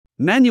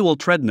Manual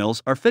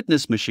treadmills are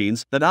fitness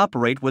machines that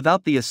operate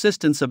without the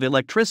assistance of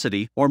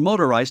electricity or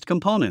motorized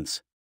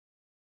components.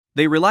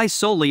 They rely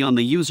solely on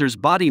the user's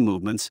body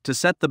movements to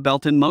set the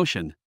belt in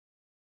motion.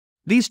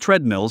 These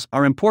treadmills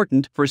are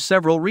important for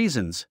several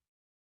reasons.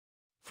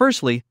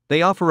 Firstly,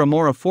 they offer a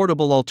more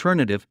affordable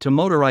alternative to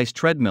motorized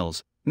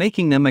treadmills,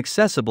 making them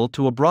accessible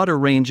to a broader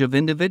range of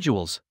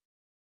individuals.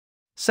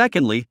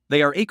 Secondly,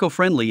 they are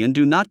eco-friendly and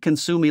do not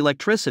consume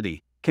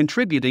electricity,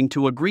 contributing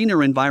to a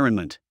greener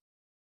environment.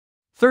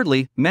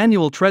 Thirdly,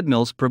 manual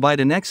treadmills provide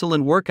an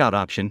excellent workout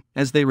option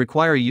as they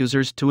require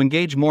users to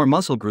engage more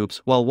muscle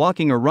groups while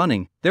walking or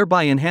running,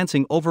 thereby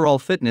enhancing overall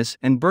fitness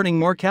and burning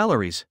more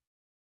calories.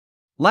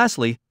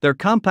 Lastly, their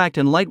compact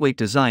and lightweight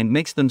design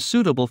makes them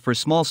suitable for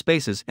small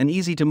spaces and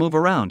easy to move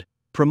around,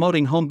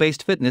 promoting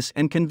home-based fitness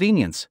and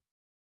convenience.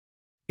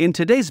 In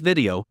today's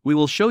video, we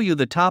will show you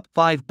the top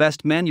 5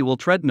 best manual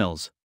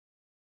treadmills.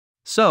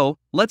 So,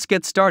 let's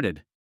get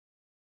started.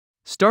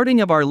 Starting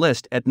of our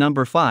list at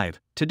number 5,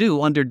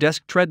 ToDo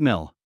Under-Desk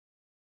Treadmill.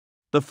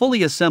 The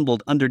fully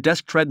assembled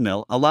under-desk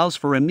treadmill allows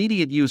for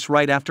immediate use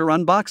right after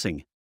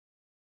unboxing.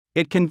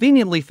 It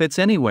conveniently fits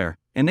anywhere,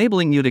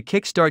 enabling you to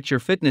kickstart your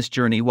fitness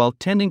journey while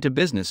tending to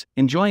business,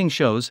 enjoying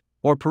shows,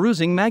 or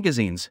perusing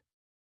magazines.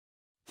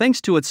 Thanks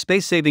to its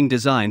space-saving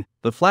design,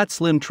 the flat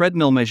slim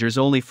treadmill measures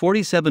only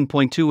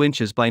 47.2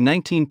 inches by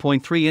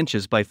 19.3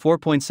 inches by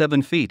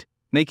 4.7 feet,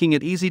 making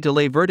it easy to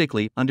lay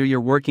vertically under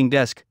your working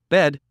desk,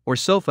 bed, or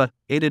sofa,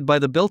 aided by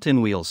the built-in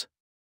wheels.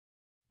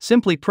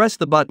 Simply press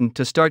the button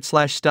to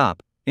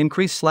start/stop,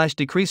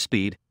 increase/decrease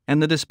speed,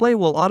 and the display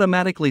will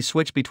automatically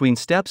switch between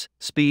steps,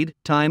 speed,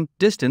 time,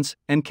 distance,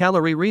 and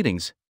calorie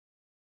readings.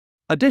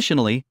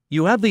 Additionally,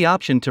 you have the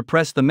option to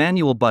press the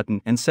manual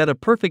button and set a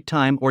perfect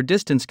time or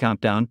distance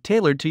countdown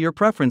tailored to your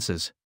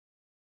preferences.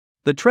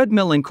 The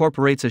treadmill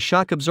incorporates a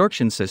shock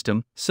absorption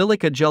system,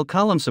 silica gel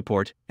column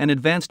support, an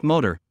advanced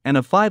motor, and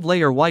a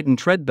 5-layer widened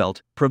tread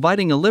belt,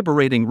 providing a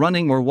liberating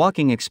running or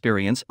walking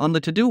experience on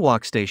the ToDo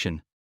Walk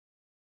station.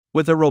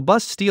 With a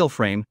robust steel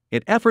frame,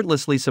 it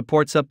effortlessly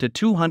supports up to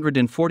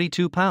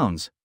 242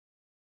 pounds.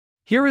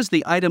 Here is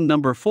the item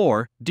number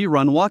 4,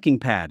 DeerRun Walking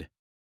Pad.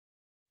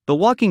 The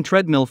walking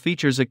treadmill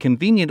features a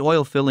convenient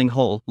oil-filling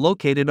hole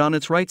located on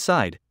its right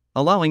side,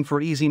 allowing for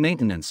easy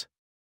maintenance.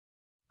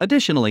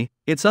 Additionally,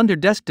 its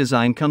under-desk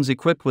design comes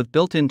equipped with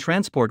built-in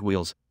transport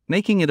wheels,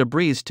 making it a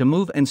breeze to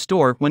move and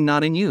store when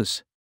not in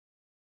use.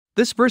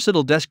 This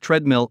versatile desk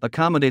treadmill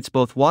accommodates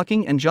both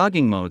walking and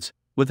jogging modes,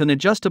 with an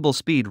adjustable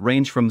speed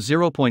range from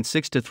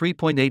 0.6 to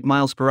 3.8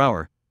 miles per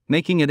hour,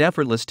 making it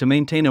effortless to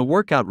maintain a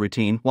workout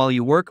routine while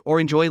you work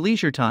or enjoy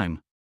leisure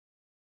time.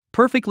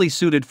 Perfectly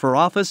suited for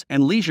office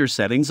and leisure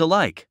settings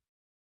alike.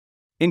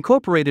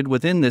 Incorporated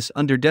within this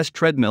under-desk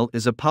treadmill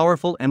is a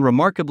powerful and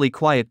remarkably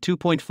quiet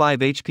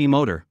 2.5 HP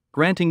motor,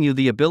 granting you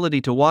the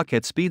ability to walk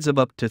at speeds of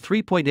up to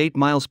 3.8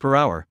 miles per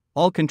hour,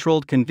 all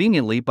controlled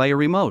conveniently by a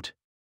remote.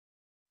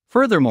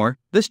 Furthermore,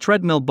 this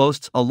treadmill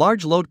boasts a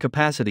large load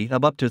capacity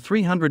of up to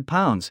 300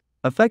 pounds,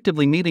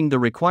 effectively meeting the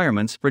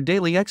requirements for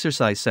daily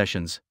exercise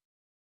sessions.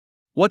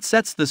 What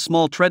sets this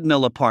small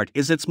treadmill apart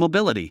is its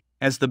mobility,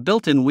 as the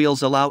built-in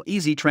wheels allow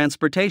easy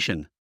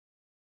transportation.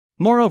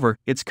 Moreover,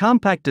 its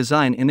compact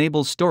design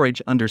enables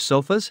storage under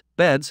sofas,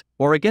 beds,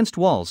 or against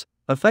walls,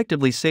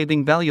 effectively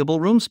saving valuable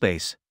room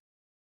space.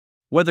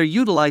 Whether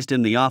utilized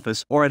in the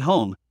office or at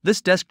home,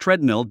 this desk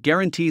treadmill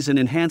guarantees an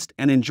enhanced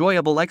and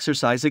enjoyable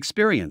exercise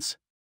experience.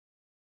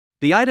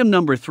 The item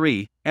number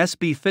 3,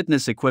 SB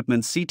Fitness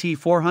Equipment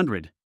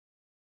CT400.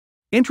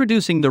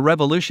 Introducing the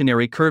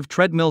revolutionary curved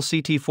treadmill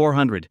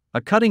CT400,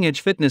 a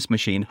cutting-edge fitness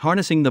machine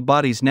harnessing the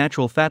body's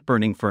natural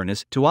fat-burning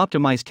furnace to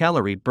optimize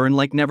calorie burn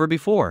like never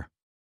before.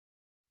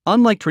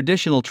 Unlike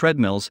traditional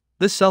treadmills,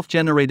 this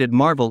self-generated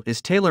marvel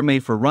is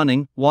tailor-made for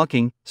running,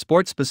 walking,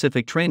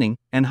 sport-specific training,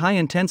 and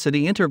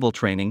high-intensity interval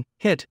training,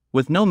 HIIT,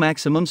 with no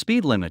maximum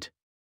speed limit.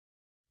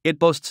 It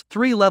boasts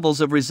 3 levels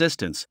of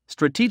resistance,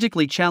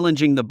 strategically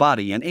challenging the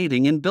body and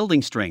aiding in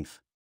building strength.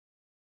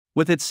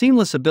 With its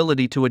seamless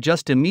ability to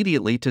adjust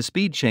immediately to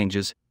speed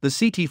changes, the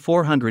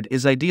CT400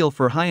 is ideal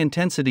for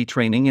high-intensity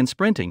training and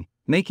sprinting,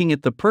 making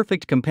it the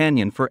perfect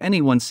companion for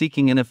anyone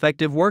seeking an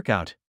effective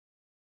workout.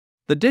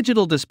 The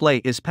digital display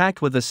is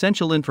packed with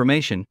essential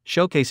information,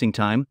 showcasing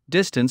time,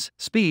 distance,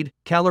 speed,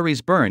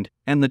 calories burned,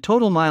 and the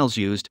total miles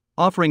used,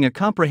 offering a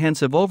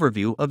comprehensive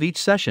overview of each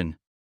session.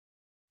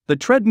 The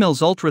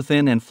treadmill's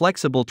ultra-thin and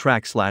flexible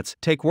track slats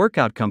take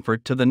workout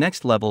comfort to the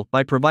next level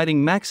by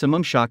providing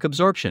maximum shock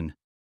absorption.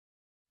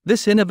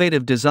 This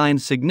innovative design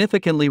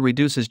significantly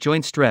reduces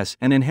joint stress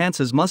and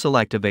enhances muscle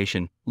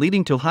activation,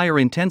 leading to higher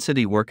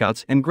intensity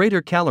workouts and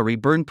greater calorie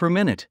burn per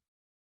minute.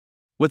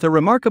 With a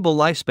remarkable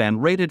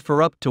lifespan rated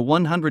for up to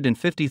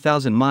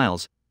 150,000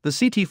 miles, the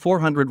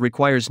CT400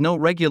 requires no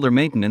regular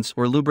maintenance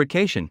or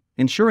lubrication,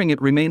 ensuring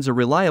it remains a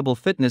reliable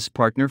fitness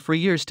partner for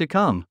years to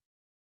come.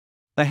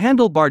 The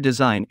handlebar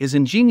design is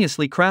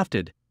ingeniously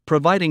crafted,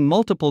 providing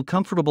multiple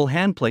comfortable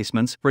hand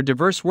placements for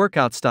diverse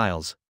workout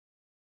styles.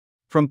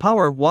 From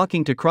power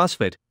walking to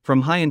CrossFit,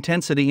 from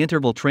high-intensity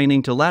interval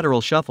training to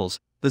lateral shuffles,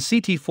 the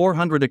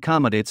CT400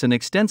 accommodates an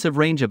extensive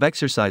range of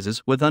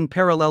exercises with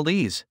unparalleled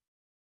ease.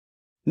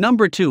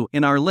 Number 2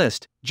 in our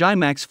list,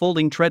 GYMAX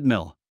Folding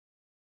Treadmill.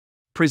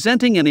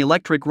 Presenting an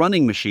electric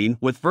running machine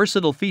with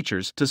versatile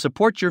features to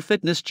support your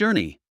fitness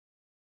journey.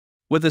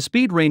 With a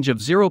speed range of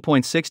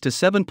 0.6 to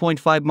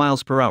 7.5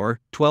 miles per hour,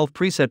 12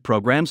 preset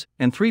programs,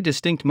 and 3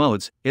 distinct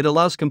modes, it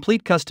allows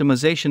complete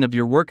customization of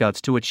your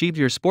workouts to achieve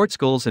your sports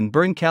goals and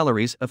burn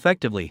calories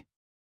effectively.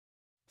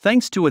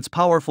 Thanks to its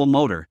powerful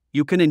motor,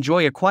 you can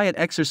enjoy a quiet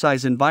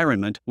exercise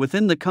environment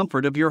within the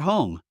comfort of your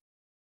home.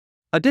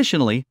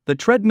 Additionally, the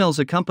Treadmill's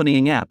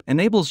accompanying app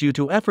enables you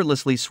to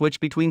effortlessly switch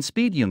between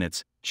speed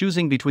units,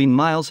 choosing between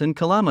miles and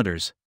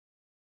kilometers.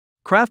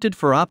 Crafted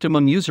for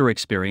optimum user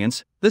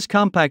experience, this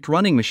compact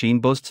running machine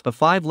boasts a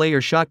 5-layer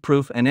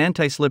shock-proof and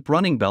anti-slip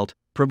running belt,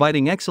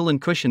 providing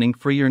excellent cushioning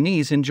for your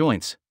knees and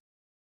joints.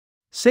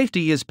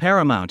 Safety is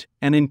paramount,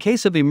 and in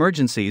case of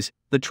emergencies,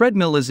 the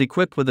Treadmill is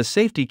equipped with a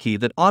safety key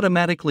that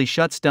automatically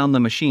shuts down the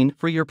machine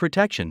for your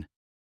protection.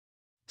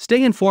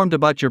 Stay informed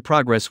about your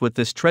progress with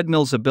this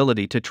Treadmill's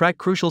ability to track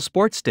crucial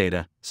sports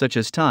data, such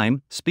as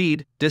time,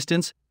 speed,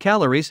 distance,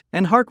 calories,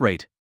 and heart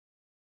rate.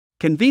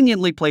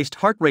 Conveniently placed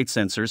heart rate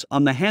sensors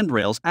on the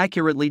handrails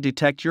accurately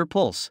detect your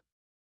pulse.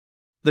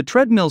 The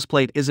Treadmill's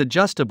plate is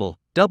adjustable,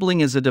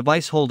 doubling as a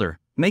device holder,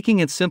 making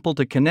it simple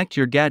to connect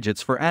your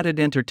gadgets for added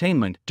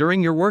entertainment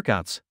during your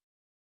workouts.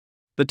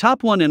 The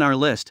top one in our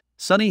list,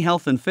 Sunny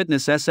Health and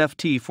Fitness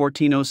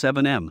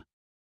SFT1407M.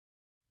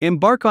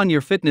 Embark on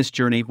your fitness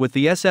journey with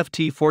the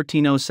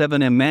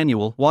SFT1407M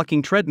manual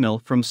walking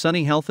treadmill from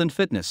Sunny Health and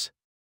Fitness.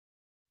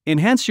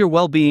 Enhance your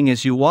well-being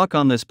as you walk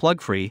on this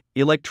plug-free,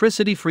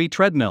 electricity-free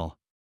treadmill.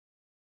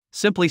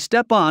 Simply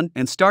step on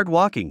and start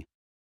walking.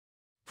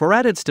 For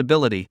added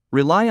stability,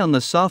 rely on the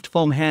soft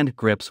foam hand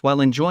grips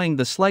while enjoying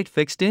the slight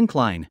fixed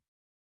incline.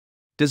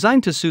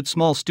 Designed to suit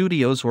small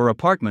studios or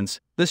apartments,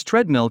 this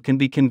treadmill can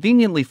be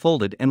conveniently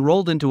folded and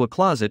rolled into a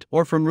closet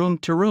or from room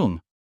to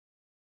room.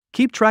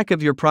 Keep track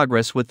of your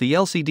progress with the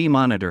LCD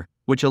monitor,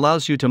 which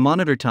allows you to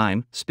monitor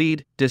time,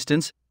 speed,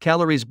 distance,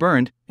 calories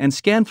burned, and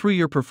scan through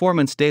your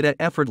performance data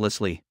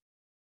effortlessly.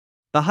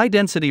 The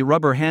high-density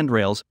rubber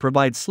handrails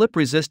provide slip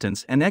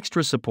resistance and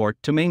extra support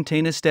to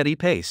maintain a steady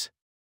pace.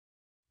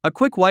 A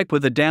quick wipe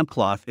with a damp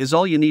cloth is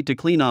all you need to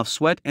clean off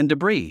sweat and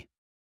debris.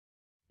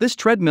 This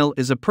treadmill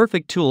is a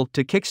perfect tool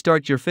to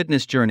kickstart your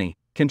fitness journey,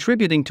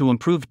 contributing to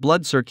improved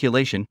blood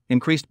circulation,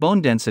 increased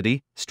bone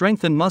density,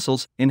 strengthened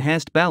muscles,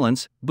 enhanced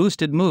balance,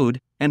 boosted mood,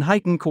 and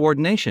heightened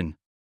coordination.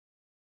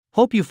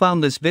 Hope you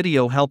found this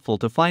video helpful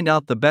to find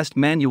out the best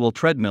manual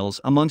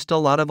treadmills amongst a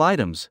lot of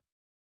items.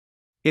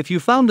 If you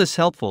found this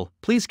helpful,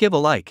 please give a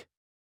like.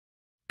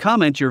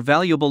 Comment your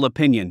valuable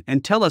opinion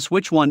and tell us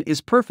which one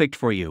is perfect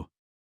for you.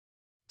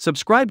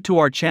 Subscribe to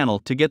our channel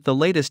to get the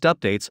latest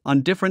updates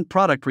on different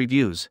product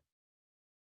reviews.